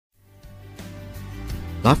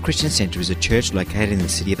Life Christian Centre is a church located in the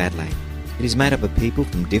city of Adelaide. It is made up of people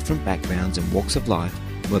from different backgrounds and walks of life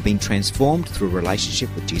who have been transformed through a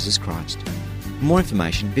relationship with Jesus Christ. For more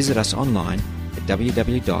information, visit us online at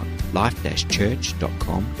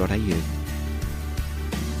www.life-church.com.au.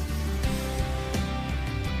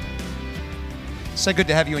 So good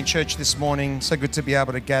to have you in church this morning. So good to be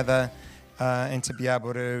able to gather and to be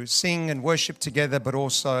able to sing and worship together, but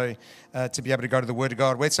also to be able to go to the Word of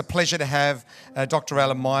God. Well, it's a pleasure to have Dr.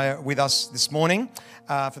 Allan Meyer with us this morning.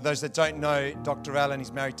 For those that don't know, Dr. Allan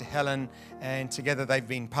is married to Helen, and together they've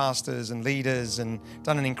been pastors and leaders and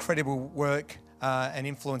done an incredible work and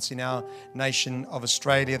influence in our nation of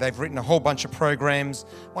Australia. They've written a whole bunch of programs.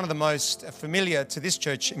 One of the most familiar to this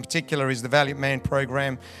church in particular is the Valiant Man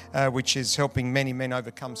program, which is helping many men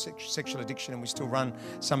overcome sexual addiction, and we still run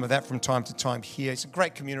some of that from time to time here. It's a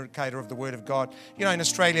great communicator of the Word of God. You know, in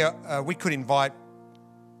Australia, we could invite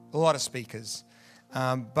a lot of speakers,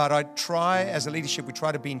 but I try, as a leadership, we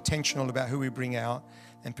try to be intentional about who we bring out,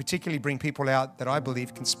 and particularly bring people out that I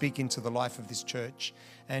believe can speak into the life of this church.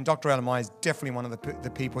 And Dr. Allan Meyer is definitely one of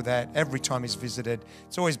the people that every time he's visited,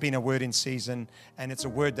 it's always been a word in season, and it's a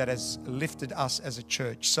word that has lifted us as a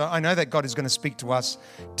church. So I know that God is going to speak to us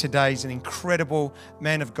today. He's an incredible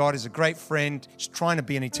man of God. He's a great friend. He's trying to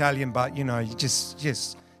be an Italian, but, you know,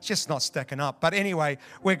 it's just not stacking up. But anyway,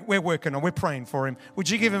 we're working on, we're praying for him. Would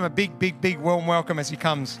you give him a big warm welcome as he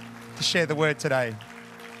comes to share the word today?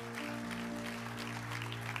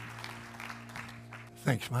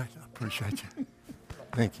 Thanks, mate. I appreciate you.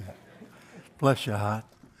 Thank you. Bless your heart.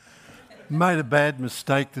 Made a bad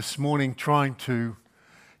mistake this morning trying to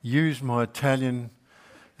use my Italian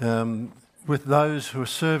with those who are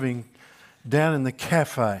serving down in the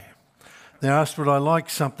cafe. They asked would I like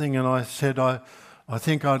something, and I said I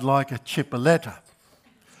think I'd like a cipolletta.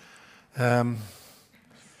 That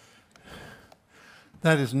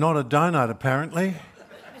is not a donut, apparently.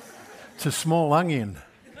 It's a small onion.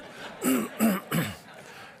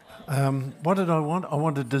 What did I want? I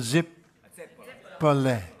wanted the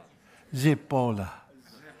zippola.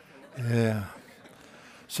 Yeah.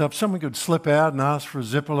 So if someone could slip out and ask for a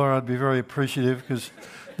zippola, I'd be very appreciative, because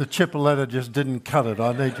the cipolletta just didn't cut it.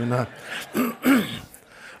 I need to know. I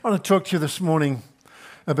want to talk to you this morning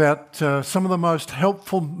about some of the most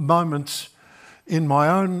helpful moments in my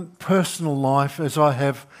own personal life as I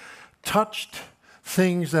have touched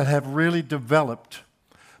things that have really developed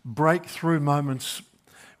breakthrough moments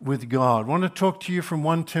with God. I want to talk to you from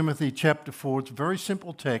 1 Timothy chapter 4. It's a very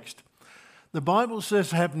simple text. The Bible says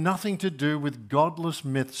have nothing to do with godless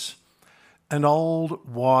myths and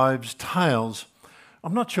old wives' tales.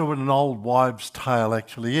 I'm not sure what an old wives' tale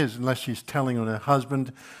actually is, unless she's telling on her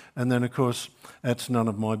husband, and then, of course, that's none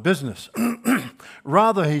of my business.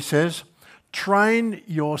 Rather, he says, train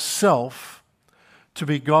yourself to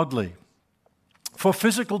be godly. For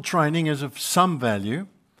physical training is of some value,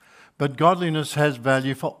 but godliness has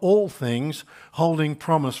value for all things, holding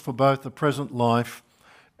promise for both the present life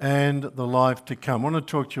and the life to come. I want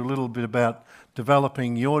to talk to you a little bit about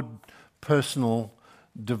developing your personal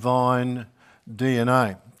divine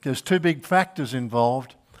DNA. There's two big factors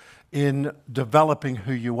involved in developing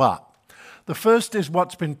who you are. The first is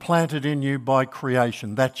what's been planted in you by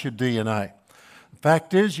creation. That's your DNA. The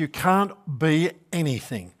fact is you can't be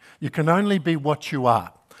anything. You can only be what you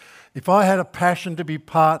are. If I had a passion to be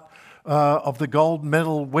part of the gold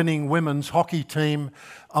medal winning women's hockey team,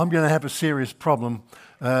 I'm going to have a serious problem.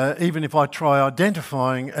 Even if I try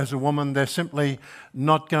identifying as a woman, they're simply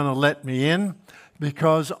not going to let me in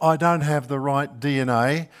because I don't have the right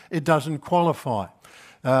DNA. It doesn't qualify.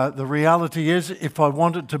 The reality is, if I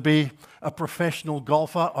wanted to be a professional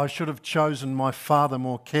golfer, I should have chosen my father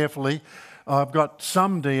more carefully. I've got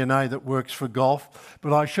some DNA that works for golf,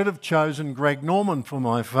 but I should have chosen Greg Norman for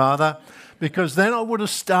my father, because then I would have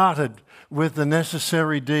started with the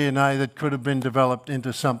necessary DNA that could have been developed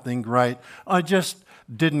into something great. I just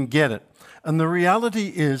didn't get it. And the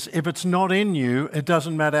reality is, if it's not in you, it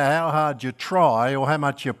doesn't matter how hard you try or how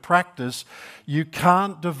much you practice, you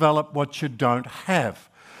can't develop what you don't have.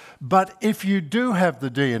 But if you do have the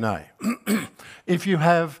DNA, if you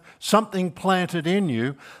have something planted in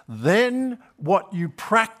you, then what you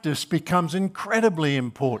practice becomes incredibly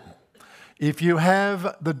important. If you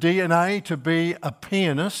have the DNA to be a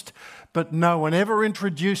pianist, but no one ever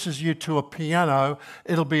introduces you to a piano,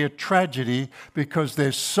 it'll be a tragedy, because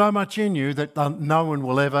there's so much in you that no one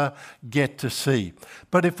will ever get to see.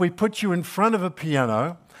 But if we put you in front of a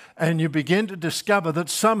piano and you begin to discover that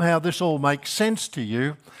somehow this all makes sense to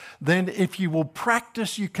you, then if you will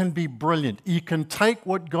practice, you can be brilliant. You can take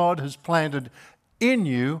what God has planted in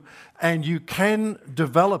you, and you can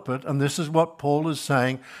develop it. And this is what Paul is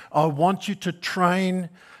saying. I want you to train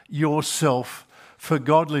yourself for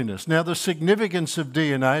godliness. Now, the significance of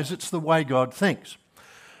DNA is it's the way God thinks.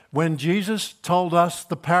 When Jesus told us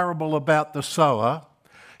the parable about the sower,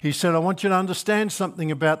 he said, I want you to understand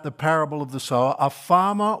something about the parable of the sower. A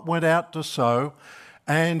farmer went out to sow,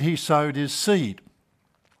 and he sowed his seed.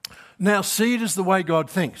 Now, seed is the way God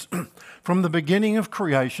thinks. From the beginning of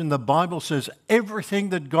creation, the Bible says everything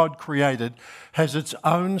that God created has its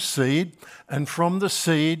own seed, and from the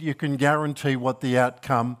seed you can guarantee what the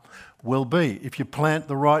outcome will be. If you plant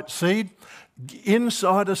the right seed,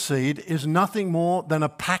 inside a seed is nothing more than a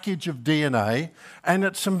package of DNA, and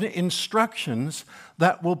it's some instructions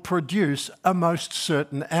that will produce a most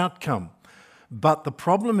certain outcome. But the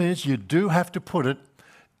problem is you do have to put it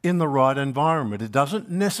in the right environment. It doesn't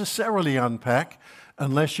necessarily unpack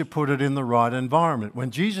unless you put it in the right environment. When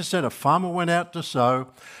Jesus said a farmer went out to sow,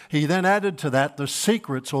 he then added to that the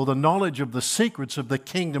secrets or the knowledge of the secrets of the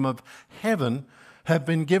kingdom of heaven have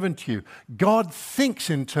been given to you. God thinks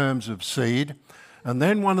in terms of seed. And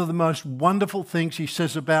then one of the most wonderful things he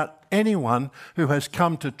says about anyone who has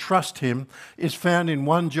come to trust him is found in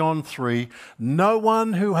 1 John 3. No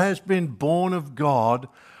one who has been born of God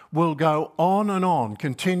will go on,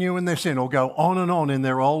 continue in their sin, or go on in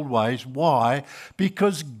their old ways. Why?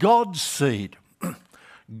 Because God's seed,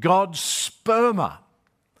 God's sperma,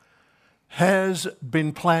 has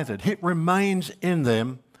been planted. It remains in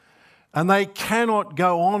them, and they cannot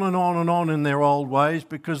go on in their old ways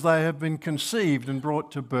because they have been conceived and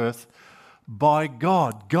brought to birth by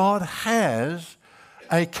God. God has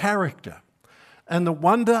a character. And the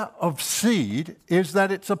wonder of seed is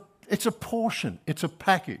that it's a portion, it's a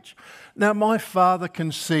package. Now, my father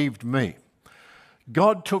conceived me.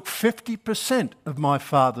 God took 50% of my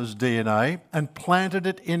father's DNA and planted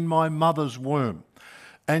it in my mother's womb.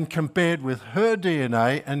 And compared with her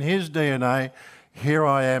DNA and his DNA, here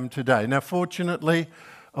I am today. Now, fortunately,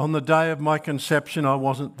 on the day of my conception, I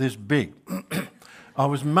wasn't this big. I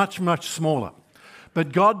was much, much smaller.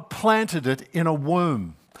 But God planted it in a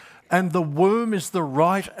womb. And the womb is the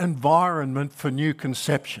right environment for new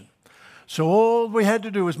conception. So all we had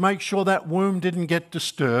to do was make sure that womb didn't get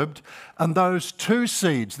disturbed, and those two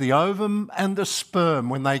seeds, the ovum and the sperm,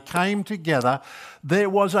 when they came together, there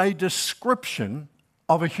was a description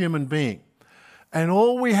of a human being. And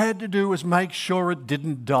all we had to do was make sure it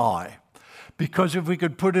didn't die. Because if we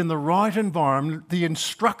could put in the right environment, the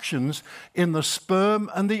instructions in the sperm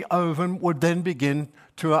and the ovum would then begin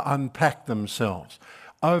to unpack themselves.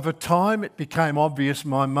 Over time, it became obvious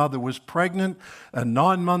my mother was pregnant, and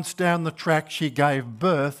 9 months down the track, she gave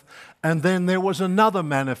birth, and then there was another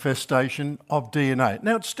manifestation of DNA.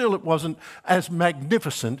 Now, it wasn't as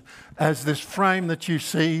magnificent as this frame that you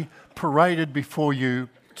see paraded before you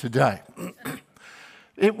today.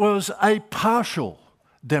 It was a partial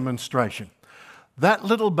demonstration. That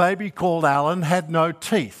little baby called Allan had no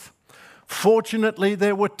teeth. Fortunately,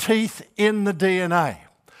 there were teeth in the DNA.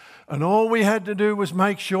 And all we had to do was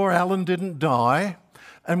make sure Allan didn't die,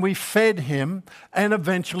 and we fed him, and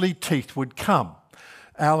eventually teeth would come.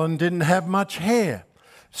 Allan didn't have much hair.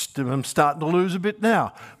 I'm starting to lose a bit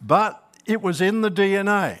now, but it was in the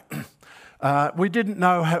DNA. We didn't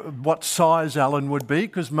know what size Allan would be,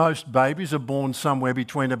 because most babies are born somewhere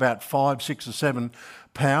between about 5, 6 or 7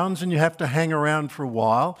 pounds, and you have to hang around for a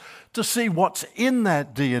while to see what's in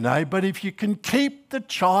that DNA. But if you can keep the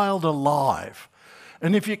child alive,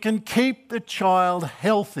 and if you can keep the child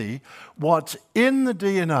healthy, what's in the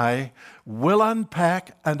DNA will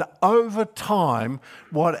unpack, and over time,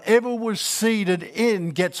 whatever was seeded in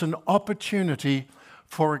gets an opportunity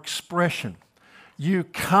for expression. You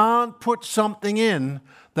can't put something in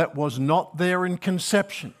that was not there in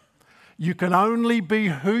conception. You can only be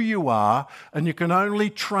who you are, and you can only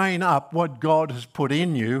train up what God has put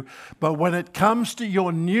in you. But when it comes to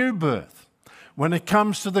your new birth, when it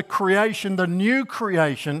comes to the creation, the new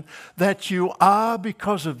creation that you are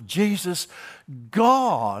because of Jesus,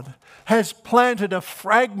 God has planted a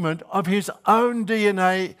fragment of his own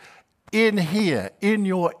DNA in here, in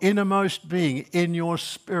your innermost being, in your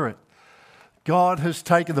spirit. God has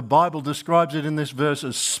taken, the Bible describes it in this verse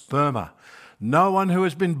as sperma. No one who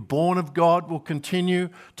has been born of God will continue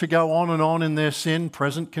to go on in their sin,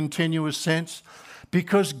 present continuous sense,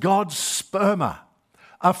 because God's sperma,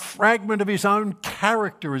 a fragment of his own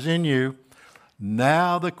character, is in you.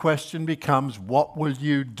 Now the question becomes, what will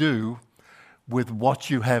you do with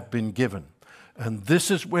what you have been given? And this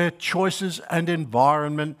is where choices and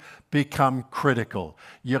environment become critical.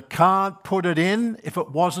 You can't put it in if it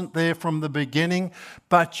wasn't there from the beginning,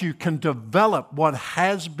 but you can develop what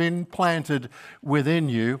has been planted within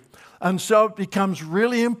you. And so it becomes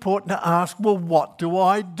really important to ask, well, what do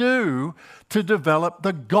I do to develop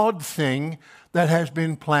the God thing that has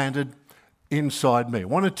been planted inside me? I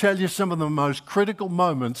want to tell you some of the most critical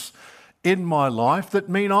moments in my life that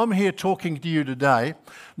mean I'm here talking to you today,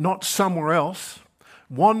 not somewhere else,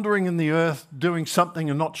 wandering in the earth, doing something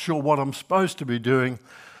and not sure what I'm supposed to be doing.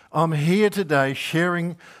 I'm here today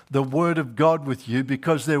sharing the Word of God with you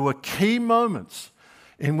because there were key moments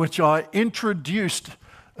in which I introduced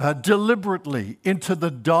deliberately into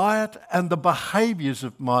the diet and the behaviours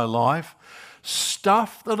of my life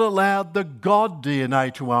stuff that allowed the God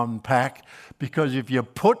DNA to unpack, because if you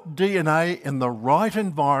put DNA in the right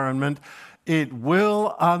environment, it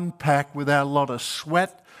will unpack without a lot of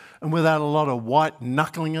sweat and without a lot of white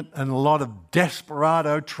knuckling it and a lot of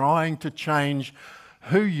desperado trying to change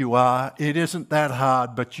who you are. It isn't that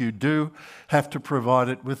hard, but you do have to provide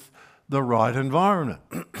it with the right environment.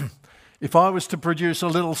 If I was to produce a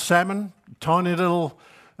little salmon, tiny little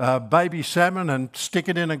baby salmon, and stick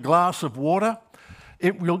it in a glass of water,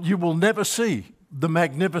 you will never see the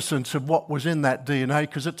magnificence of what was in that DNA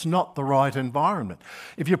because it's not the right environment.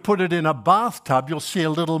 If you put it in a bathtub, you'll see a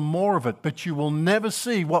little more of it, but you will never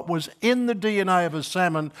see what was in the DNA of a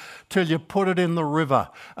salmon till you put it in the river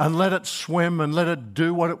and let it swim and let it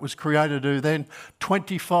do what it was created to do. Then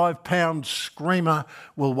 25-pound screamer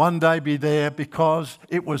will one day be there because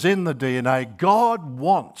it was in the DNA. God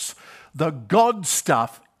wants the God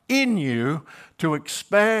stuff in you to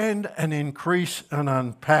expand and increase and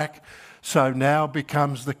unpack. So now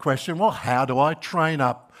becomes the question, well, how do I train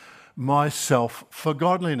up myself for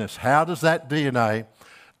godliness? How does that DNA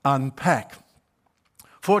unpack?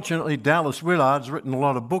 Fortunately, Dallas Willard's written a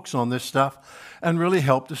lot of books on this stuff and really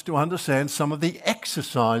helped us to understand some of the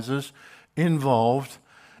exercises involved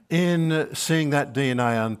in seeing that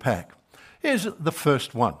DNA unpack. Here's the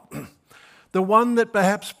first one. The one that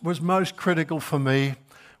perhaps was most critical for me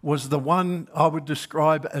was the one I would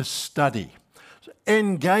describe as study.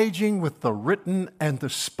 Engaging with the written and the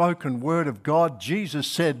spoken word of God. Jesus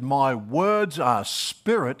said, "My words are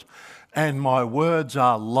spirit and my words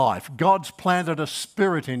are life." God's planted a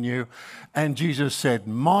spirit in you, and Jesus said,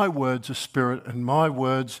 "My words are spirit and my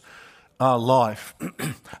words are life."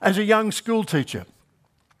 As a young school teacher,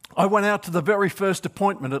 I went out to the very first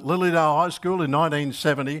appointment at Lilydale High School in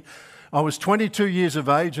 1970. I was 22 years of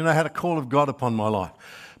age and I had a call of God upon my life.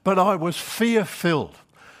 But I was fear-filled.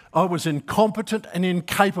 I was incompetent and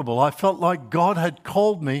incapable. I felt like God had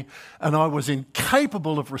called me and I was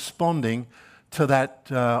incapable of responding to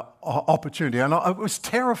that opportunity. And it was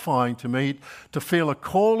terrifying to me to feel a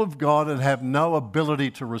call of God and have no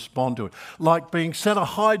ability to respond to it. Like being sent a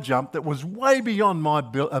high jump that was way beyond my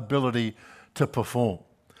ability to perform.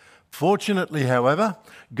 Fortunately, however,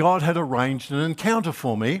 God had arranged an encounter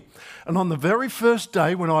for me, and on the very first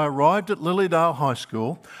day when I arrived at Lilydale High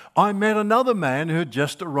School, I met another man who had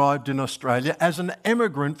just arrived in Australia as an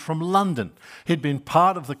emigrant from London. He'd been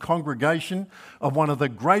part of the congregation of one of the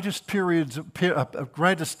greatest preachers of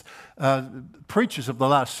the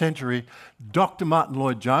last century, Dr. Martin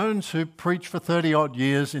Lloyd-Jones, who preached for 30-odd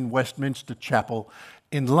years in Westminster Chapel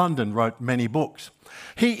in London, wrote many books.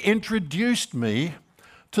 He introduced me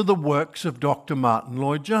to the works of Dr. Martin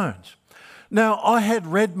Lloyd-Jones. Now, I had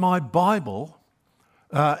read my Bible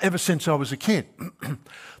ever since I was a kid.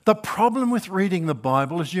 The problem with reading the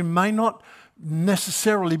Bible is you may not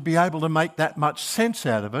necessarily be able to make that much sense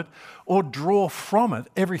out of it or draw from it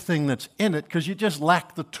everything that's in it because you just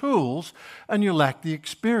lack the tools and you lack the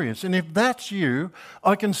experience. And if that's you,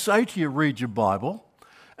 I can say to you, read your Bible.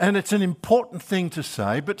 And it's an important thing to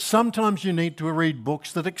say, but sometimes you need to read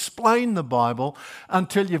books that explain the Bible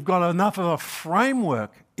until you've got enough of a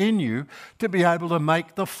framework in you to be able to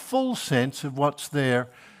make the full sense of what's there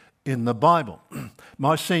in the Bible.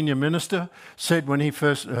 My senior minister said when he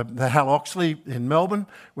first, Hal Oxley in Melbourne,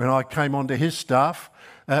 when I came onto his staff,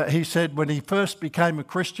 he said when he first became a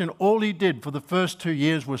Christian, all he did for the first 2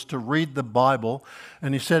 years was to read the Bible.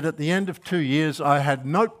 And he said at the end of 2 years, I had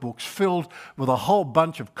notebooks filled with a whole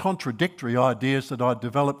bunch of contradictory ideas that I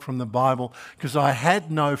developed from the Bible because I had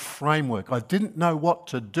no framework. I didn't know what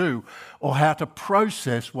to do or how to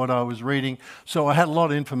process what I was reading. So I had a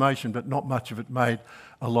lot of information, but not much of it made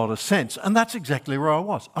a lot of sense. And that's exactly where I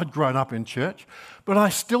was. I'd grown up in church, but I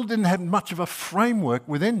still didn't have much of a framework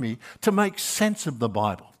within me to make sense of the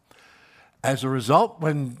Bible. As a result,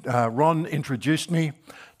 when Ron introduced me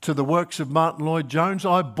to the works of Martin Lloyd-Jones,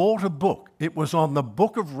 I bought a book. It was on the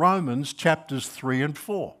book of Romans, chapters 3 and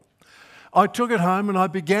 4. I took it home and I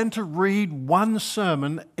began to read one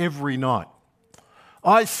sermon every night.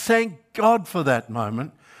 I thank God for that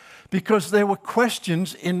moment because there were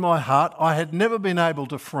questions in my heart I had never been able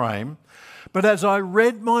to frame. But as I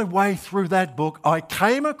read my way through that book, I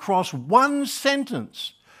came across one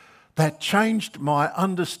sentence that changed my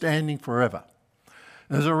understanding forever.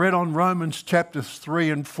 As I read on Romans chapters 3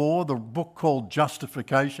 and 4, the book called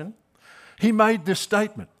Justification, he made this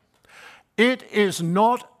statement: "It is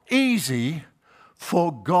not easy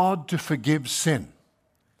for God to forgive sin."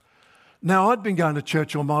 Now, I'd been going to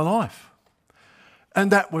church all my life,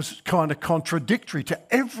 and that was kind of contradictory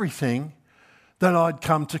to everything that I'd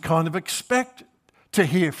come to kind of expect to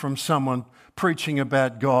hear from someone preaching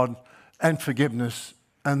about God and forgiveness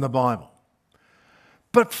and the Bible.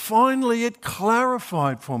 But finally it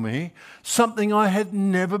clarified for me something I had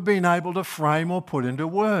never been able to frame or put into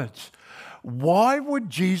words. Why would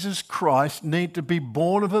Jesus Christ need to be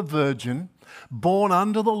born of a virgin, born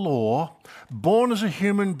under the law, born as a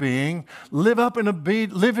human being, live in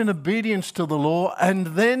obedience to the law, and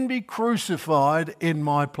then be crucified in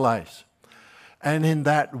my place? And in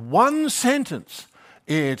that one sentence,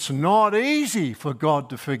 "It's not easy for God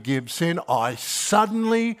to forgive sin," I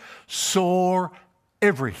suddenly saw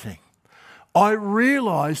everything. I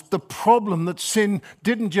realized the problem that sin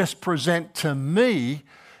didn't just present to me,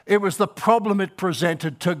 it was the problem it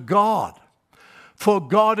presented to God. For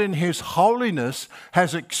God in his holiness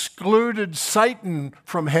has excluded Satan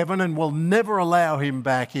from heaven and will never allow him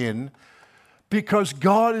back in, because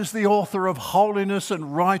God is the author of holiness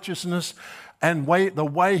and righteousness, and the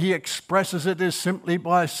way he expresses it is simply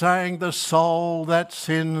by saying, "The soul that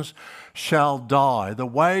sins shall die. The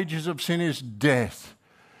wages of sin is death."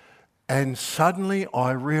 And suddenly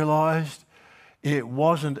I realized it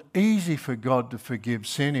wasn't easy for God to forgive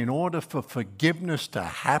sin. In order for forgiveness to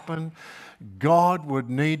happen, God would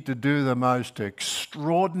need to do the most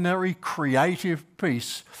extraordinary creative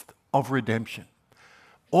piece of redemption.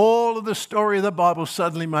 All of the story of the Bible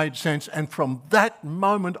suddenly made sense, and from that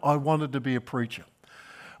moment I wanted to be a preacher.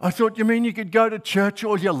 I thought, you mean you could go to church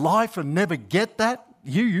all your life and never get that?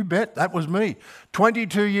 You bet, that was me.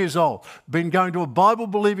 22 years old, been going to a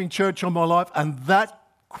Bible-believing church all my life, and that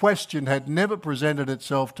question had never presented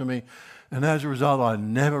itself to me. And as a result, I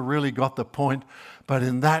never really got the point. But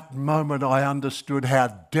in that moment, I understood how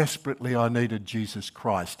desperately I needed Jesus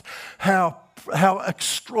Christ, how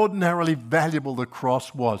extraordinarily valuable the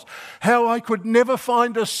cross was, how I could never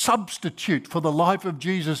find a substitute for the life of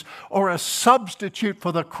Jesus or a substitute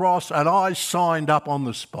for the cross, and I signed up on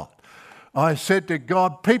the spot. I said to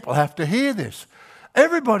God, people have to hear this.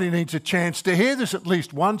 Everybody needs a chance to hear this at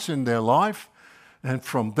least once in their life. And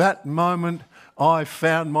from that moment, I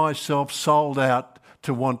found myself sold out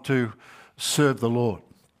to want to serve the Lord.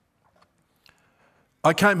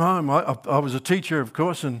 I came home, I was a teacher, of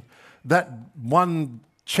course, and that one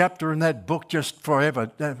chapter in that book just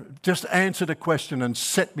answered a question and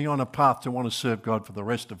set me on a path to want to serve God for the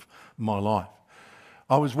rest of my life.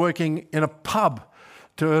 I was working in a pub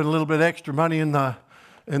to earn a little bit extra money in the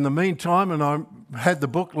meantime, and I had the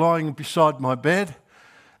book lying beside my bed,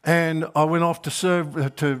 and I went off to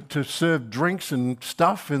serve drinks and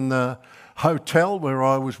stuff in the hotel where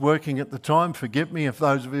I was working at the time. Forgive me if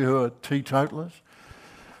those of you who are teetotalers.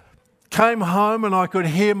 Came home and I could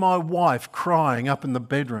hear my wife crying up in the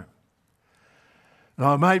bedroom. And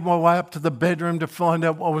I made my way up to the bedroom to find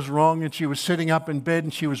out what was wrong, and she was sitting up in bed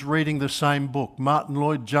and she was reading the same book, Martin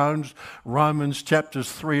Lloyd-Jones, Romans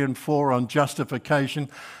chapters 3 and 4 on justification.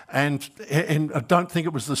 And I don't think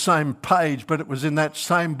it was the same page, but it was in that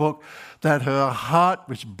same book that her heart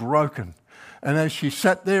was broken. And as she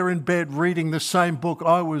sat there in bed reading the same book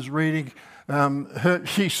I was reading,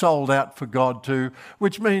 she sold out for God too,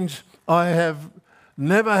 which means I have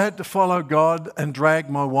never had to follow God and drag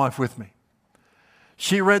my wife with me.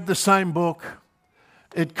 She read the same book.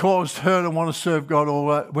 It caused her to want to serve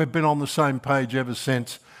God. We've been on the same page ever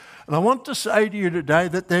since. And I want to say to you today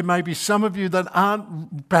that there may be some of you that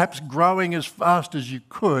aren't perhaps growing as fast as you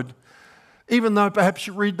could, even though perhaps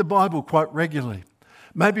you read the Bible quite regularly.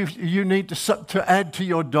 Maybe you need to add to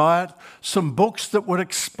your diet some books that would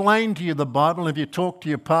explain to you the Bible. If you talk to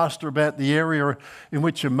your pastor about the area in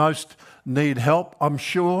which you most need help, I'm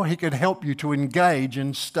sure he could help you to engage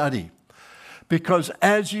and study. Because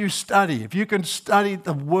as you study, if you can study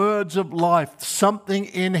the words of life, something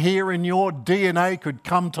in here in your DNA could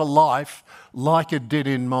come to life like it did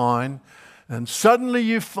in mine. And suddenly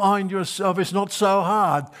you find yourself, it's not so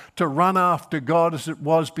hard to run after God as it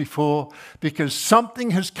was before, because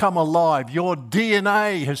something has come alive. Your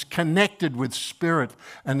DNA has connected with spirit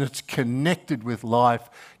and it's connected with life.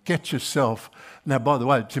 Get yourself. Now, by the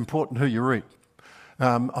way, it's important who you read.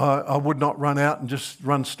 I would not run out and just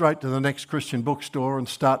run straight to the next Christian bookstore and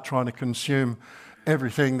start trying to consume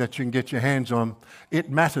everything that you can get your hands on. It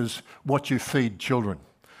matters what you feed children.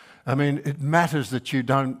 I mean, it matters that you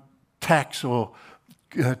don't tax or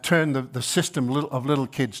turn the system of little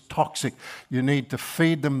kids toxic. You need to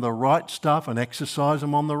feed them the right stuff and exercise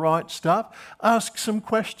them on the right stuff. Ask some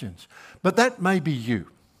questions. But that may be you.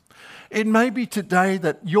 It may be today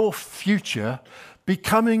that your future,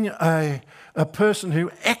 becoming a person who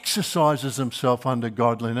exercises himself under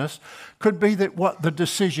godliness, could be that what the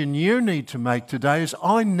decision you need to make today is,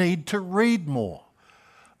 I need to read more.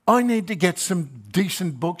 I need to get some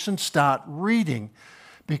decent books and start reading.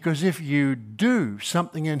 Because if you do,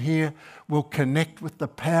 something in here will connect with the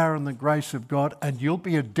power and the grace of God, and you'll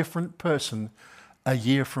be a different person a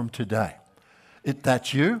year from today. If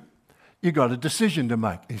that's you, you've got a decision to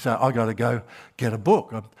make. You say, I've got to go get a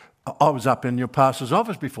book. I was up in your pastor's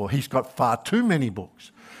office before. He's got far too many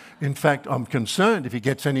books. In fact, I'm concerned if he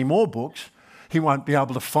gets any more books, he won't be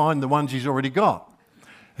able to find the ones he's already got.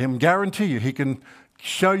 I guarantee you, he can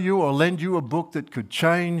show you or lend you a book that could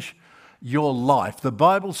change your life. The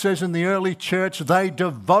Bible says in the early church, they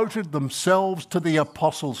devoted themselves to the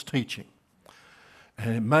apostles' teaching.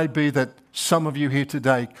 And it may be that some of you here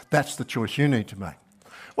today, that's the choice you need to make.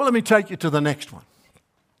 Well, let me take you to the next one.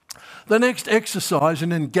 The next exercise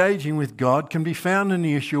in engaging with God can be found in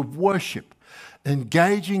the issue of worship,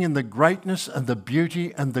 engaging in the greatness and the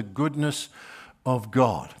beauty and the goodness of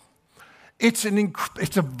God. It's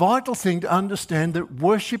a vital thing to understand that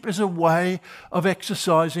worship is a way of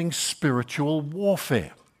exercising spiritual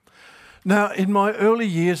warfare. Now, in my early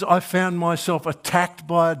years, I found myself attacked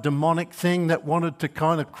by a demonic thing that wanted to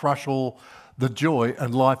kind of crush all the joy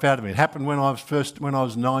and life out of me. It happened when I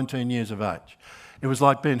was 19 years of age. It was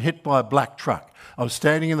like being hit by a black truck. I was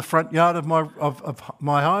standing in the front yard of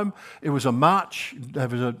my home. It was a March.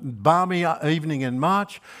 It was a balmy evening in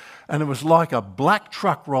March. And it was like a black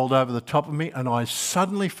truck rolled over the top of me, and I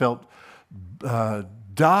suddenly felt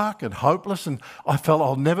dark and hopeless, and I felt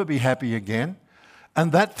I'll never be happy again.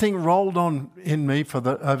 And that thing rolled on in me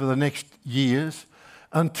over the next years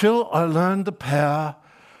until I learned the power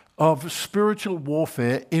of spiritual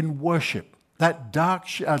warfare in worship. That dark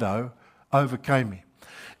shadow overcame me.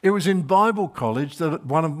 It was in Bible college that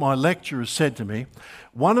one of my lecturers said to me,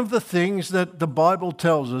 one of the things that the Bible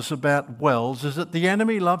tells us about wells is that the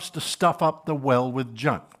enemy loves to stuff up the well with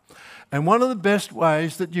junk. And one of the best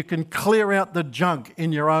ways that you can clear out the junk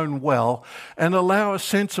in your own well and allow a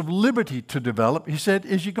sense of liberty to develop, he said,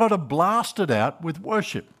 is you've got to blast it out with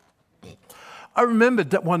worship. I remembered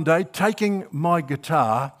that one day taking my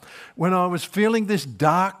guitar when I was feeling this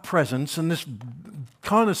dark presence and this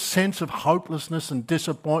kind of sense of hopelessness and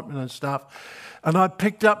disappointment and stuff. And I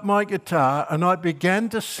picked up my guitar and I began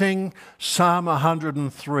to sing Psalm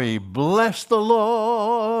 103. Bless the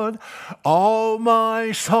Lord, O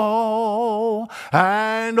my soul,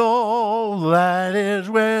 and all that is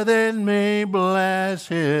within me. Bless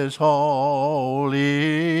his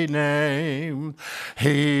holy name.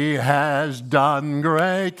 He has done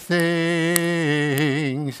great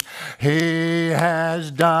things. He has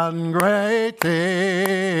done great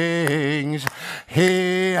things.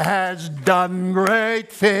 He has done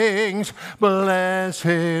great things. Bless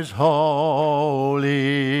his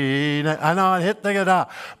holy name. And I hit the guitar.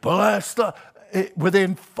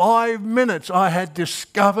 Within 5 minutes, I had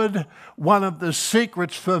discovered one of the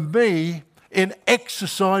secrets for me in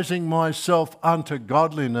exercising myself unto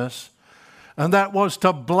godliness, and that was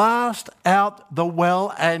to blast out the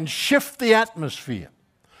well and shift the atmosphere.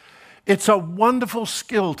 It's a wonderful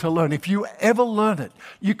skill to learn. If you ever learn it,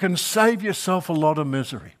 you can save yourself a lot of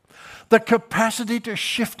misery. The capacity to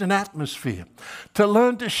shift an atmosphere, to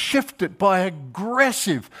learn to shift it by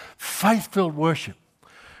aggressive, faith-filled worship.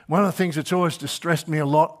 One of the things that's always distressed me a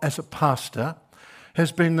lot as a pastor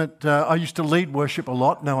has been that I used to lead worship a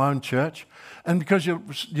lot in our own church. And because you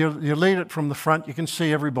lead it from the front, you can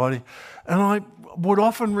see everybody. And I would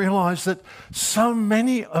often realize that so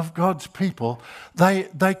many of God's people,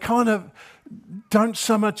 they kind of don't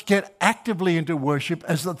so much get actively into worship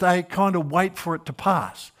as that they kind of wait for it to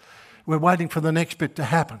pass. We're waiting for the next bit to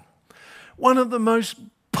happen. One of the most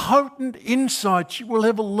potent insights you will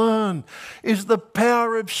ever learn is the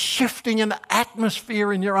power of shifting an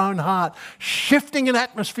atmosphere in your own heart, shifting an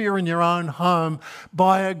atmosphere in your own home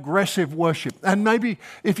by aggressive worship. And maybe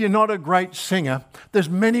if you're not a great singer, there's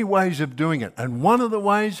many ways of doing it. And one of the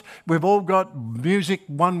ways, we've all got music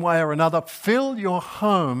one way or another. Fill your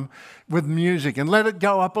home with music and let it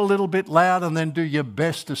go up a little bit loud, and then do your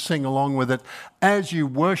best to sing along with it. As you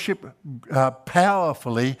worship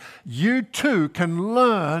powerfully, you too can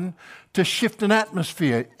learn to shift an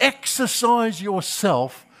atmosphere. Exercise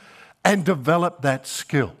yourself and develop that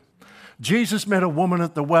skill. Jesus met a woman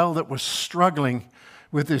at the well that was struggling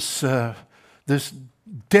with this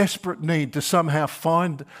desperate need to somehow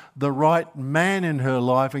find the right man in her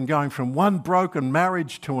life, and going from one broken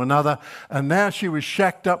marriage to another, and now she was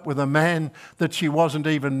shacked up with a man that she wasn't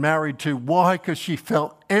even married to. Why? Because she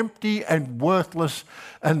felt empty and worthless,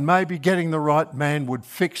 and maybe getting the right man would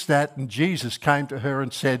fix that. And Jesus came to her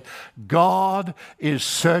and said, God is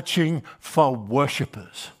searching for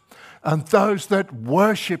worshippers. And those that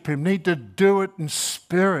worship him need to do it in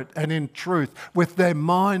spirit and in truth, with their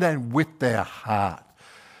mind and with their heart.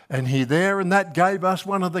 And and that gave us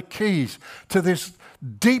one of the keys to this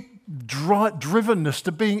deep drivenness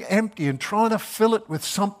to being empty and trying to fill it with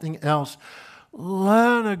something else.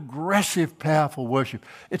 Learn aggressive, powerful worship.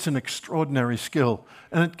 It's an extraordinary skill,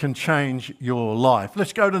 and it can change your life.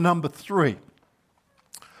 Let's go to number 3.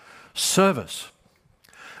 Service.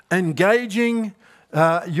 Engaging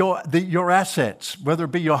your assets, whether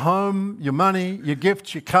it be your home, your money, your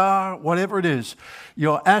gifts, your car, whatever it is,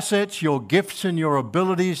 your assets, your gifts and your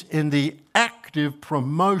abilities in the active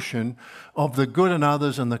promotion of the good in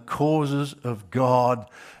others and the causes of God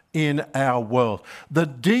in our world. The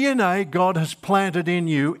DNA God has planted in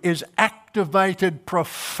you is activated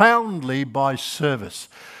profoundly by service.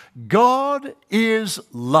 God is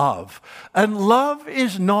love, and love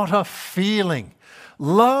is not a feeling.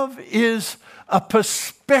 Love is a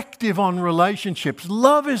perspective on relationships.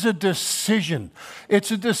 Love is a decision. It's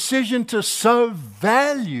a decision to so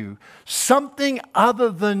value something other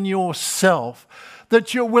than yourself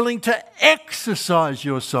that you're willing to exercise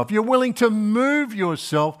yourself. You're willing to move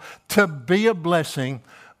yourself to be a blessing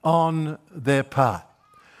on their part.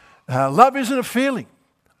 Love isn't a feeling.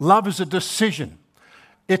 Love is a decision.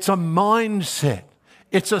 It's a mindset.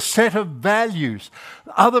 It's a set of values.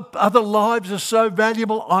 Other lives are so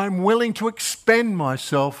valuable, I'm willing to expend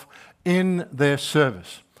myself in their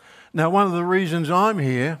service. Now, one of the reasons I'm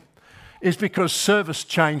here is because service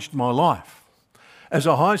changed my life. As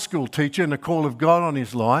a high school teacher and a call of God on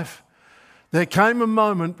his life, there came a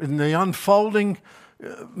moment in the unfolding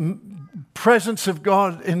presence of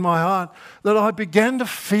God in my heart that I began to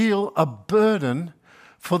feel a burden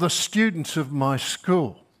for the students of my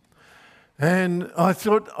school. And I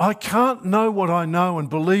thought, I can't know what I know and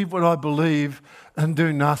believe what I believe and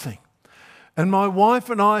do nothing. And my wife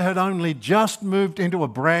and I had only just moved into a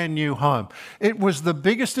brand new home. It was the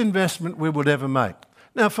biggest investment we would ever make.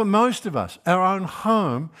 Now, for most of us, our own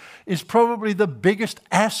home is probably the biggest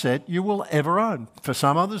asset you will ever own. For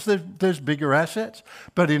some others, there's bigger assets.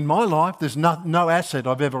 But in my life, there's no asset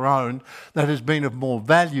I've ever owned that has been of more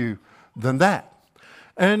value than that.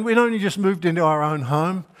 And we'd only just moved into our own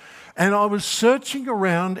home. And I was searching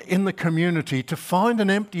around in the community to find an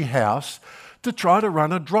empty house to try to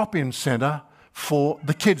run a drop-in centre for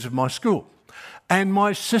the kids of my school. And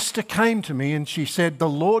my sister came to me and she said, the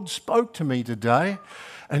Lord spoke to me today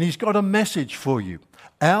and he's got a message for you.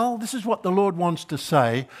 Al, this is what the Lord wants to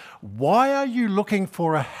say. Why are you looking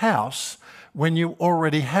for a house when you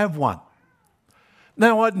already have one?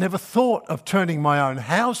 Now, I'd never thought of turning my own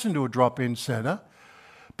house into a drop-in centre.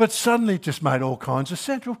 But suddenly it just made all kinds of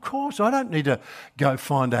sense. Of course, I don't need to go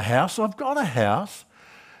find a house. I've got a house.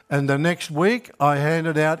 And the next week, I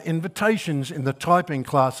handed out invitations in the typing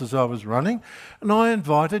classes I was running, and I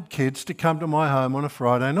invited kids to come to my home on a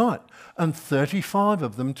Friday night. And 35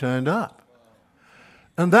 of them turned up.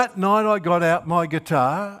 And that night I got out my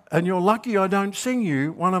guitar, and you're lucky I don't sing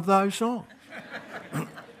you one of those songs,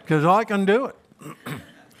 because I can do it.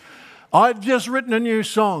 I'd just written a new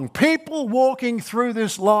song. People walking through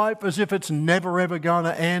this life as if it's never ever going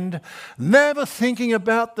to end, never thinking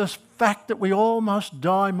about the fact that we all must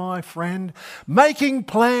die, my friend, making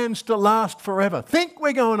plans to last forever. Think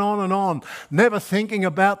we're going on and on, never thinking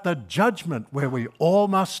about the judgment where we all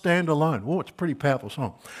must stand alone. Oh, it's a pretty powerful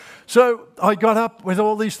song. So I got up with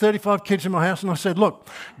all these 35 kids in my house and I said, look,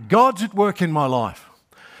 God's at work in my life.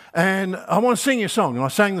 And I want to sing you a song. And I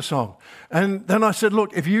sang the song. And then I said,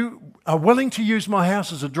 look, if you are willing to use my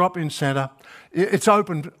house as a drop-in centre, it's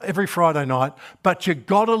open every Friday night, but you've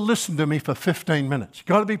got to listen to me for 15 minutes. You've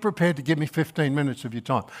got to be prepared to give me 15 minutes of your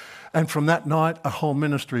time. And from that night, a whole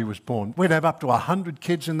ministry was born. We'd have up to 100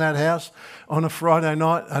 kids in that house on a Friday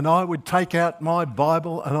night, and I would take out my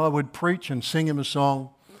Bible and I would preach and sing him a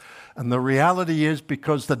song. And the reality is,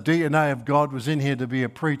 because the DNA of God was in here to be a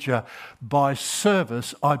preacher, by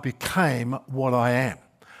service I became what I am.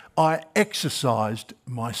 I exercised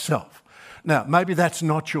myself. Now, maybe that's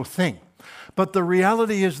not your thing. But the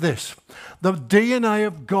reality is this: the DNA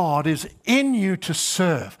of God is in you to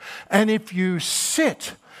serve. And if you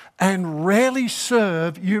sit and rarely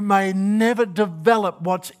serve, you may never develop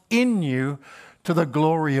what's in you to the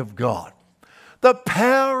glory of God. The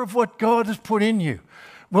power of what God has put in you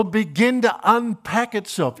will begin to unpack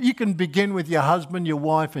itself. You can begin with your husband, your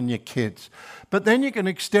wife, and your kids. But then you can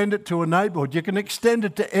extend it to a neighborhood. You can extend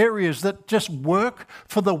it to areas that just work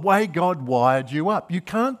for the way God wired you up. You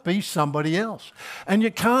can't be somebody else. And you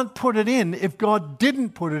can't put it in if God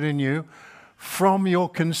didn't put it in you from your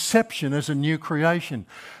conception as a new creation.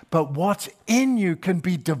 But what's in you can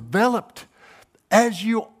be developed as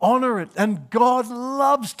you honor it. And God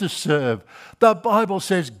loves to serve. The Bible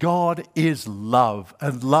says God is love,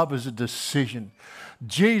 and love is a decision.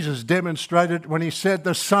 Jesus demonstrated when he said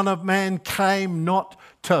the Son of Man came not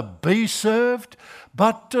to be served,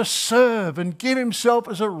 but to serve and give himself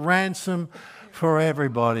as a ransom for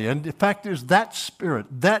everybody. And the fact is, that spirit,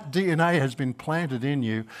 that DNA has been planted in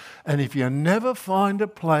you. And if you never find a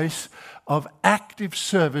place of active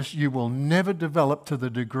service, you will never develop to the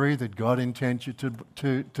degree that God intends you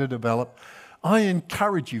to develop. I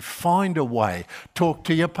encourage you, find a way. Talk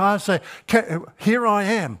to your pastor. Say, here I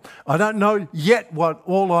am. I don't know yet what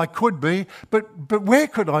all I could be, but where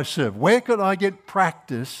could I serve? Where could I get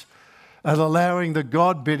practice at allowing the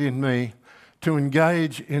God bit in me to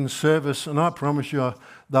engage in service? And I promise you,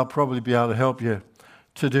 they'll probably be able to help you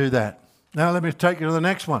to do that. Now let me take you to the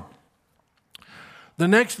next one. The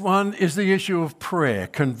next one is the issue of prayer,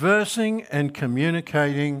 conversing and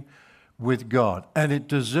communicating with God, and it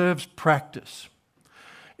deserves practice.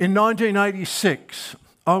 In 1986,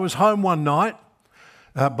 I was home one night.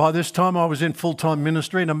 By this time, I was in full-time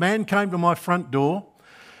ministry, and a man came to my front door,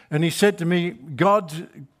 and he said to me, God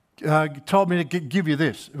told me to give you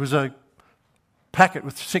this. It was a packet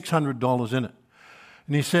with $600 in it.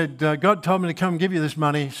 And he said, God told me to come and give you this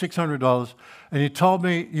money, $600, and he told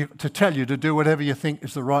me to tell you to do whatever you think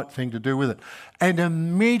is the right thing to do with it. And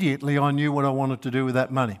immediately I knew what I wanted to do with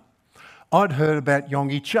that money. I'd heard about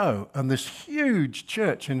Yonggi Cho and this huge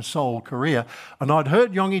church in Seoul, Korea, and I'd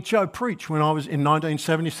heard Yonggi Cho preach when I was in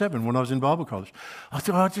 1977, when I was in Bible college. I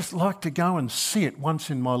thought, I'd just like to go and see it once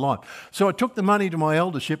in my life. So I took the money to my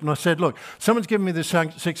eldership and I said, look, someone's given me this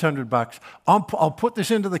 $600. I'll put this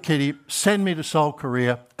into the kitty, send me to Seoul,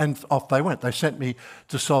 Korea, and off they went. They sent me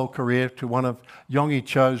to Seoul, Korea, to one of Yonggi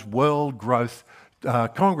Cho's World Growth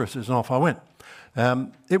Congresses, and off I went.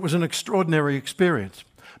 It was an extraordinary experience.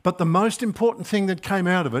 But the most important thing that came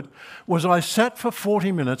out of it was I sat for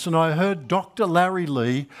 40 minutes and I heard Dr. Larry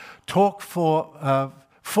Lee talk for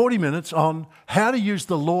 40 minutes on how to use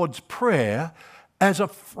the Lord's Prayer as a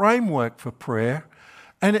framework for prayer.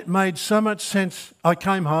 And it made so much sense. I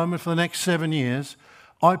came home and for the next 7 years,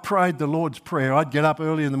 I prayed the Lord's Prayer. I'd get up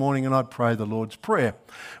early in the morning and I'd pray the Lord's Prayer.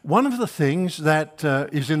 One of the things that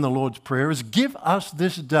is in the Lord's Prayer is, give us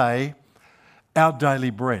this day our daily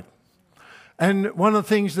bread. And one of the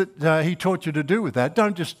things that he taught you to do with that,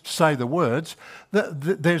 don't just say the words,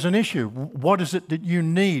 there's an issue. What is it that you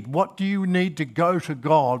need? What do you need to go to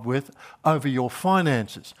God with over your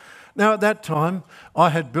finances? Now, at that time,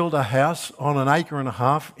 I had built a house on 1.5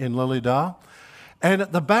 acres in Lilydale, and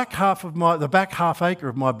at the back half acre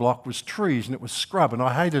of my block was trees, and it was scrub, and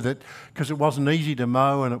I hated it because it wasn't easy to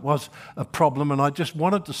mow, and it was a problem, and I just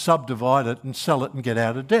wanted to subdivide it and sell it and get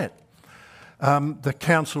out of debt. The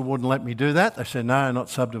council wouldn't let me do that. They said, no,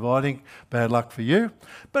 not subdividing, bad luck for you.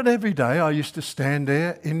 But every day I used to stand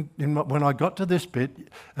there when I got to this bit,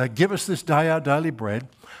 give us this day our daily bread.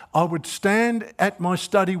 I would stand at my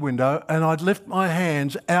study window and I'd lift my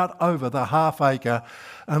hands out over the 1/2 acre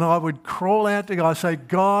and I would crawl out to God, say,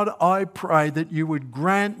 God, I pray that you would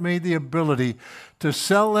grant me the ability to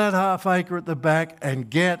sell that 1/2 acre at the back and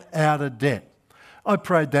get out of debt. I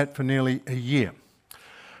prayed that for nearly a year.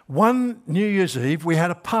 One New Year's Eve, we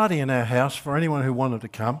had a party in our house for anyone who wanted to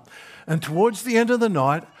come. And towards the end of the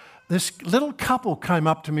night, this little couple came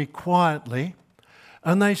up to me quietly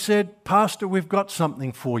and they said, Pastor, we've got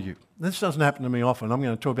something for you. This doesn't happen to me often. I'm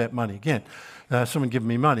going to talk about money again. someone giving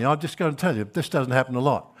me money. I'll just go and tell you, this doesn't happen a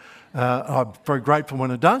lot. I'm very grateful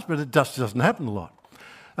when it does, but it just doesn't happen a lot.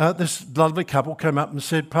 This lovely couple came up and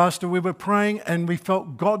said, Pastor, we were praying and we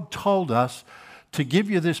felt God told us to give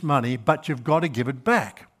you this money, but you've got to give it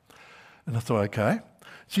back. And I thought, okay.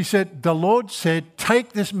 She said, the Lord said,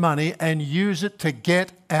 take this money and use it to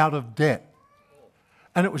get out of debt.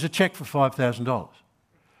 And it was a cheque for $5,000.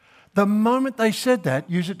 The moment they said that,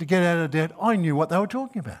 use it to get out of debt, I knew what they were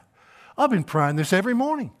talking about. I've been praying this every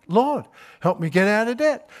morning. Lord, help me get out of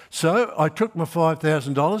debt. So I took my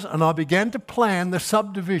 $5,000 and I began to plan the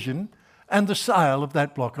subdivision and the sale of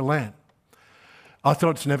that block of land. I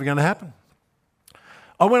thought it's never going to happen.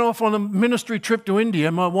 I went off on a ministry trip to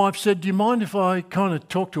India. My wife said, do you mind if I kind of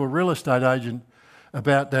talk to a real estate agent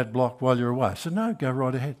about that block while you're away? I said, no, go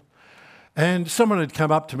right ahead. And someone had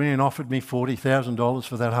come up to me and offered me $40,000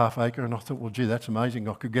 for that half acre. And I thought, well, gee, that's amazing.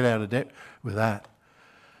 I could get out of debt with that.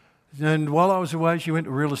 And while I was away, she went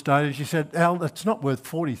to a real estate and she said, Al, that's not worth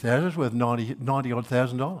 $40,000, it's worth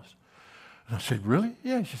 $90,000. And I said, really?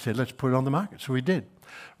 Yeah. She said, let's put it on the market. So we did.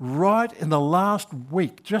 Right in the last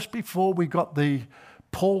week, just before we got the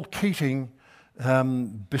Paul Keating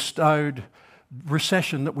bestowed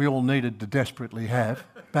recession that we all needed to desperately have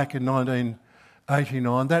back in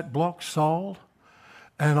 1989, that block sold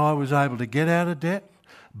and I was able to get out of debt,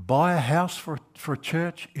 buy a house for a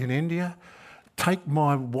church in India, take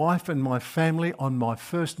my wife and my family on my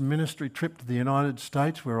first ministry trip to the United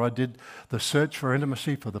States where I did the search for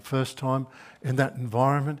intimacy for the first time in that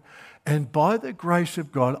environment. And by the grace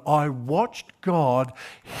of God, I watched God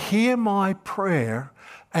hear my prayer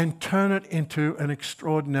and turn it into an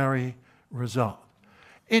extraordinary result.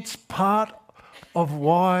 It's part of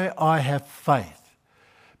why I have faith,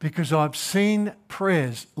 because I've seen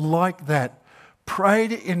prayers like that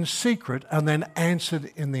prayed in secret and then answered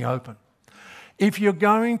in the open. If you're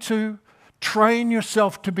going to train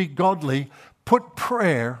yourself to be godly, put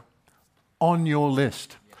prayer on your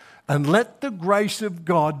list and let the grace of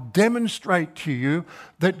God demonstrate to you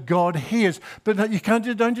that God hears. But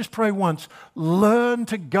don't just pray once. Learn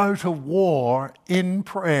to go to war in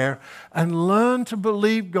prayer and learn to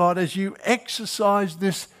believe God as you exercise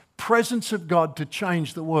this presence of God to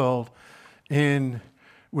change the world in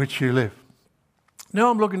which you live. Now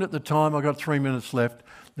I'm looking at the time. I've got 3 minutes left.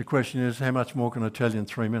 The question is, how much more can I tell you in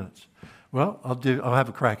 3 minutes? Well, I'll have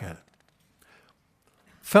a crack at it.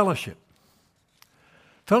 Fellowship.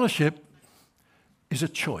 Fellowship is a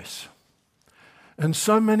choice. And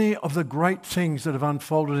so many of the great things that have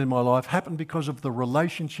unfolded in my life happen because of the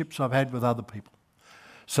relationships I've had with other people.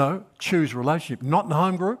 So choose relationship. Not in a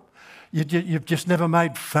home group. You've just never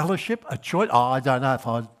made fellowship a choice. Oh, I don't know if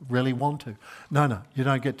I really want to. No, you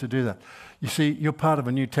don't get to do that. You see, you're part of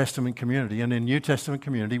a New Testament community, and in New Testament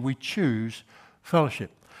community, we choose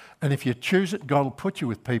fellowship. And if you choose it, God will put you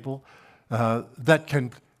with people that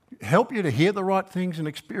can help you to hear the right things and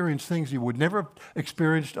experience things you would never have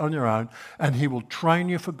experienced on your own, and He will train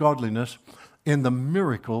you for godliness in the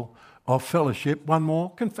miracle of fellowship. One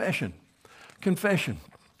more, confession. Confession.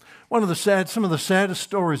 Some of the saddest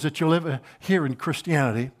stories that you'll ever hear in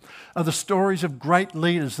Christianity are the stories of great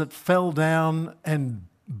leaders that fell down and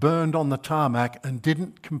burned on the tarmac and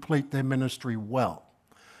didn't complete their ministry well.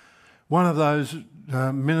 One of those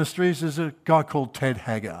ministries is a guy called Ted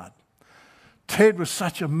Haggard. Ted was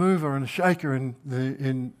such a mover and a shaker in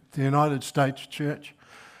the United States church,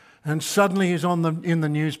 and suddenly he's in the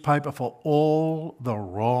newspaper for all the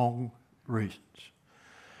wrong reasons.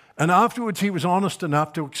 And afterwards, he was honest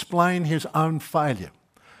enough to explain his own failure.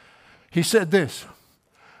 He said this,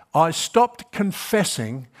 I stopped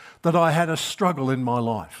confessing that I had a struggle in my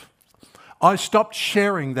life. I stopped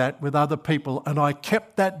sharing that with other people, and I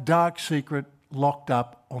kept that dark secret locked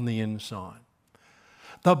up on the inside.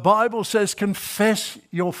 The Bible says, confess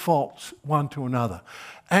your faults one to another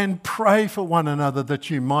and pray for one another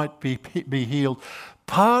that you might be healed.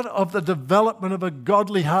 Part of the development of a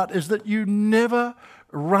godly heart is that you never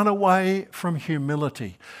run away from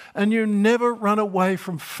humility and you never run away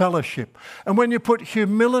from fellowship. And when you put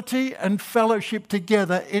humility and fellowship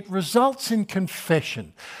together, it results in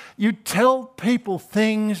confession. You tell people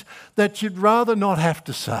things that you'd rather not have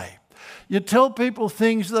to say. You tell people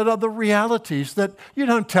things that are the realities that you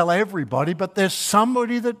don't tell everybody, but there's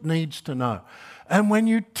somebody that needs to know. And when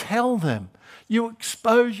you tell them, you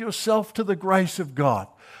expose yourself to the grace of God.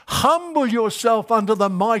 Humble yourself under the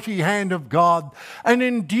mighty hand of God, and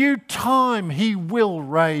in due time He will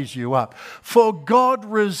raise you up. For God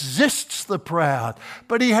resists the proud,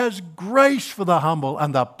 but He has grace for the humble.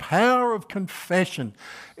 And the power of confession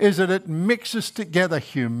is that it mixes together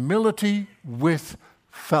humility with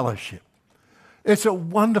fellowship. It's a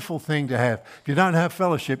wonderful thing to have. If you don't have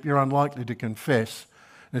fellowship, you're unlikely to confess.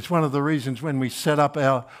 And it's one of the reasons when we set up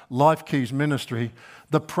our Life Keys ministry,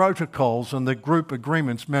 the protocols and the group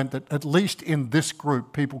agreements meant that at least in this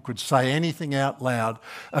group, people could say anything out loud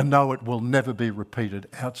and know it will never be repeated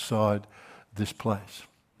outside this place.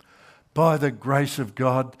 By the grace of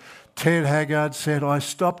God, Ted Haggard said, I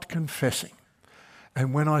stopped confessing.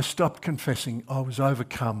 And when I stopped confessing, I was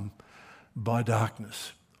overcome by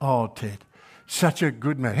darkness. Oh, Ted, such a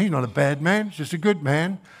good man. He's not a bad man, he's just a good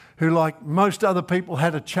man who, like most other people,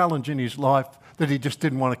 had a challenge in his life that he just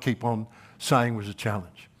didn't want to keep on saying was a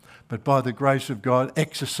challenge. But by the grace of God,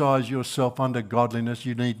 exercise yourself under godliness.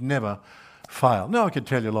 You need never fail. Now, I could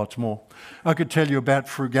tell you lots more. I could tell you about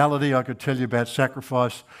frugality. I could tell you about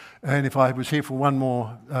sacrifice. And if I was here for one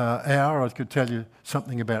more hour, I could tell you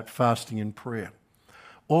something about fasting and prayer.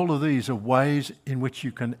 All of these are ways in which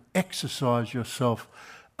you can exercise yourself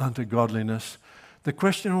unto godliness. The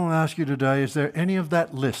question I want to ask you today, is there any of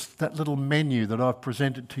that list, that little menu that I've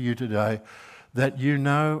presented to you today, that you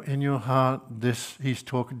know in your heart, he's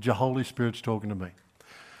talking, the Holy Spirit's talking to me?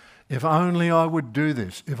 If only I would do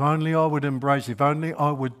this, if only I would embrace, if only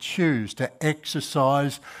I would choose to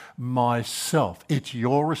exercise myself. It's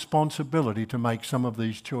your responsibility to make some of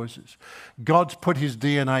these choices. God's put his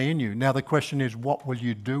DNA in you. Now the question is, what will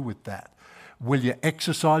you do with that? Will you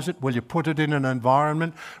exercise it? Will you put it in an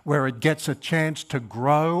environment where it gets a chance to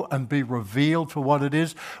grow and be revealed for what it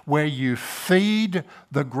is? Where you feed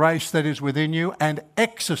the grace that is within you and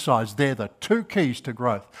exercise. They're the two keys to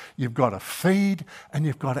growth. You've got to feed and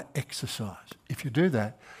you've got to exercise. If you do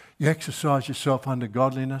that, you exercise yourself under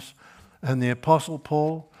godliness. And the Apostle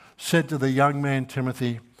Paul said to the young man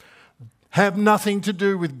Timothy, have nothing to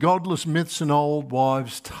do with godless myths and old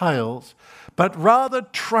wives' tales, but rather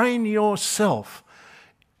train yourself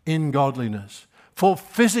in godliness. For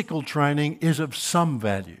physical training is of some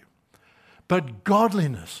value, but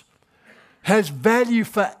godliness has value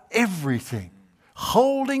for everything,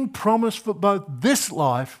 holding promise for both this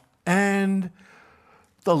life and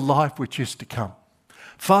the life which is to come.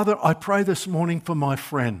 Father, I pray this morning for my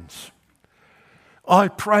friends. I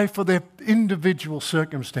pray for their individual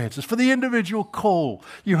circumstances, for the individual call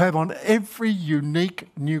you have on every unique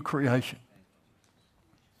new creation.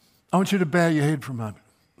 I want you to bow your head for a moment.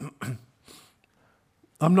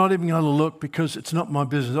 I'm not even going to look because it's not my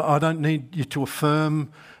business. I don't need you to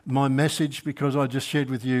affirm my message because I just shared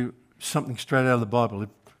with you something straight out of the Bible. If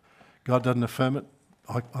God doesn't affirm it,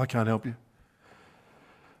 I can't help you.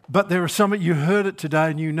 But there are some of you heard it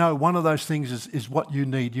today and you know one of those things is what you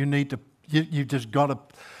need. You've just got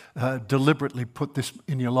to deliberately put this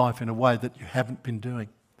in your life in a way that you haven't been doing.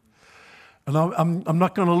 And I'm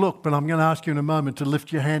not going to look, but I'm going to ask you in a moment to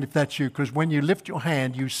lift your hand if that's you, because when you lift your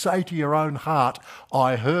hand, you say to your own heart,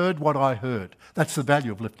 I heard what I heard. That's the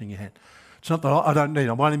value of lifting your hand. It's not that I don't need it.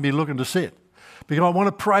 I won't even be looking to see it. Because I want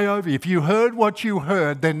to pray over you. If you heard what you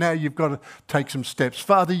heard, then now you've got to take some steps.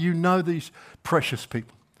 Father, you know these precious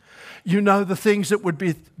people. You know the things that would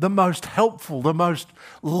be the most helpful, the most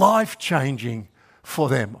life-changing for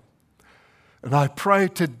them. And I pray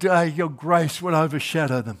today your grace would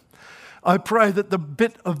overshadow them. I pray that the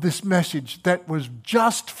bit of this message that was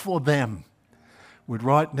just for them would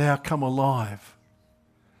right now come alive.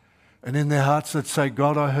 And in their hearts they'd say,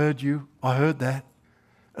 God, I heard you, I heard that,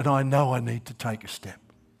 and I know I need to take a step.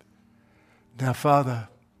 Now, Father,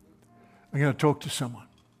 I'm going to talk to someone.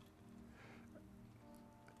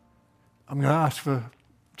 I'm going to ask for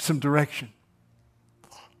some direction.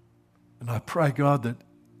 And I pray, God, that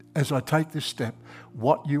as I take this step,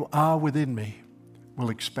 what you are within me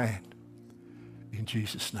will expand. In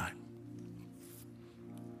Jesus' name.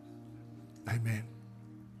 Amen.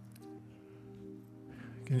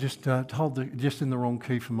 Can you just hold just in the wrong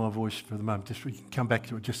key for my voice for the moment. We can come back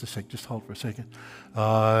to it just a sec. Just hold for a second.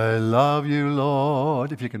 I love you,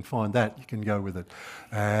 Lord. If you can find that, you can go with it.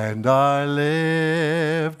 And I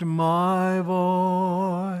lift my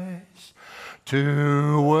voice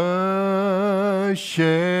to worship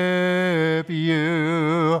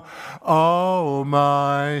you, oh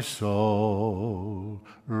my soul,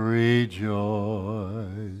 rejoice.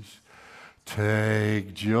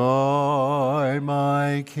 Take joy,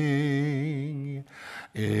 my King,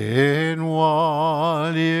 in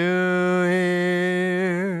what you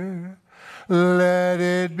hear. Let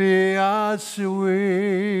it be a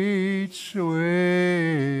sweet,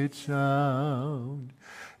 sweet sound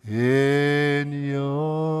in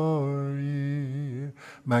your ear.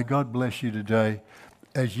 May God bless you today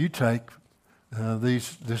as you take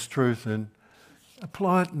this truth and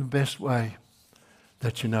apply it in the best way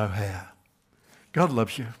that you know how. God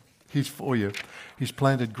loves you. He's for you. He's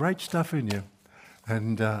planted great stuff in you.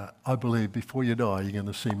 And I believe before you die, you're going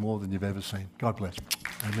to see more than you've ever seen. God bless.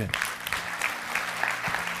 Amen.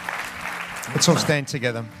 Let's all stand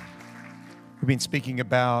together. We've been speaking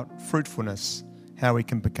about fruitfulness, how we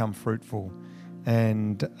can become fruitful.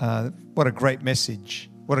 And what a great message.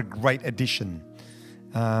 What a great addition.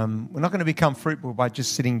 We're not going to become fruitful by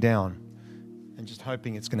just sitting down and just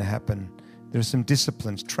hoping it's going to happen. There are some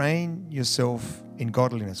disciplines. Train yourself in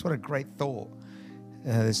godliness. What a great thought.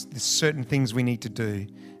 There's certain things we need to do.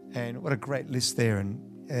 And what a great list there.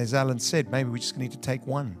 And as Allan said, maybe we just need to take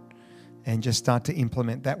one and just start to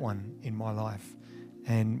implement that one in my life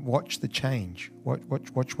and watch the change.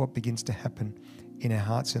 Watch what begins to happen in our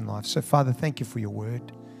hearts and lives. So, Father, thank you for your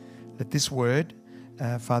word. Let this word,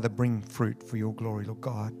 Father, bring fruit for your glory, Lord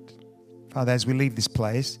God. Father, as we leave this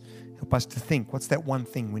place, help us to think, what's that one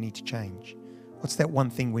thing we need to change? What's that one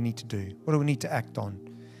thing we need to do? What do we need to act on?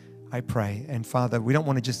 I pray. And Father, we don't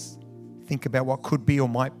want to just think about what could be or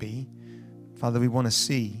might be. Father, we want to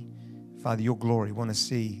see, Father, your glory. We want to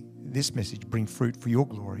see this message bring fruit for your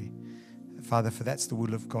glory. Father, for that's the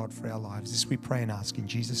will of God for our lives. This we pray and ask in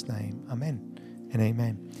Jesus' name. Amen and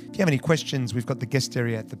amen. If you have any questions, we've got the guest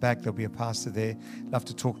area at the back. There'll be a pastor there. Love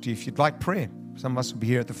to talk to you. If you'd like prayer, some of us will be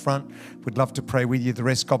here at the front. We'd love to pray with you. The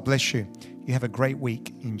rest, God bless you. You have a great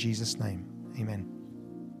week in Jesus' name. Amen.